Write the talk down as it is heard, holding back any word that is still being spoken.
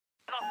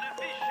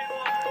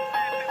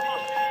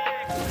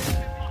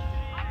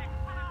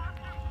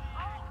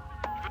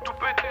Je veux tout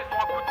péter sur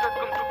un coup de tête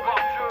comme tout par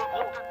vieux,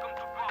 gros.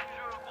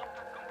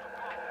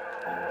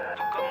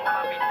 Tout comme mon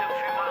ami de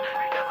fumeur,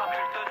 les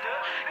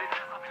ampultonneurs.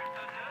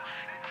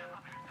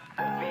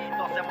 On vit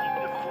dans un monde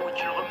de fou,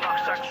 tu le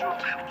remarques chaque jour.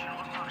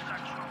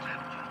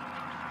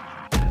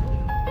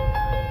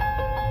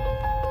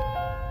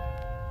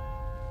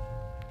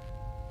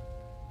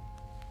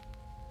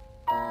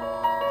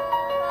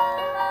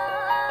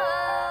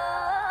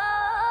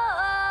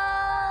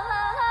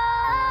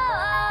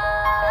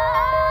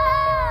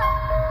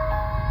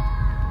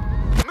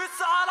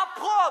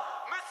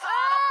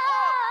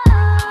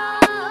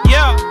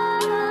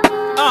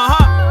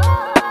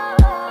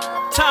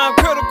 Time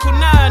critical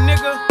now,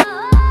 nigga.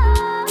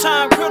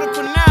 Time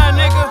critical now,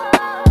 nigga.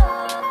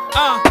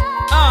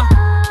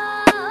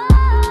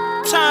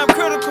 Time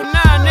critical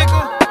now,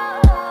 nigga.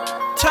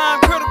 Time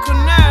critical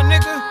now,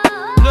 nigga.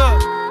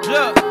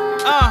 Look,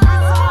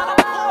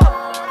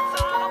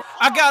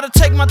 I gotta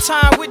take my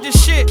time with this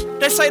shit.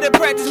 They say that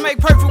practice make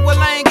perfect, well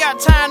I ain't got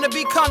time to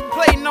be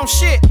contemplating on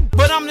shit.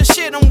 But I'm the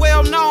shit, I'm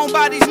well known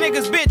by these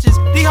niggas bitches.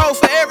 These hoes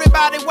for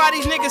everybody, why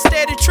these niggas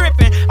steady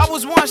tripping? I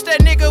was once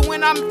that nigga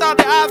when I thought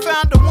that I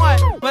found the one,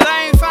 but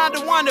I ain't found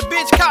the one, the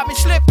bitch caught me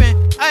slipping.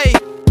 Ayy,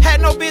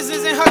 had no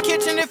business in her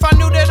kitchen. If I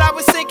knew that I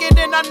was sinking,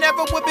 then I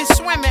never would be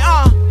swimming.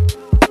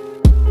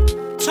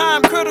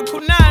 Time critical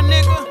now,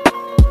 nigga.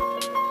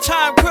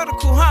 Time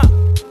critical, huh?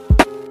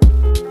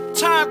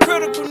 Time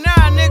critical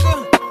now,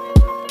 nigga.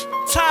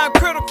 Time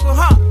critical,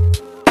 huh?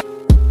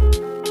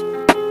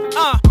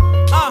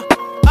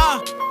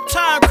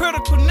 Time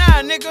critical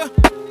now, nigga.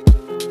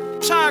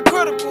 Time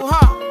critical,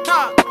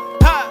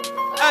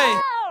 Ayy,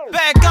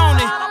 back on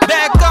it.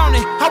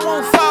 I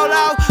won't fall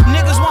out.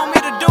 Niggas want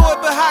me to do it,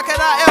 but how could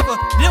I ever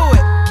do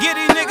it? Get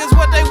these niggas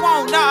what they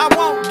want, nah, I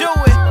won't do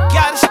it.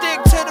 Gotta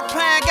stick to the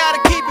plan, gotta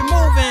keep it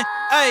moving.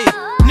 Ayy,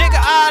 nigga,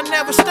 I'll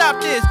never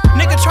stop this.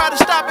 Nigga try to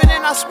stop it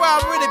and I swear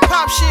I really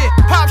pop shit.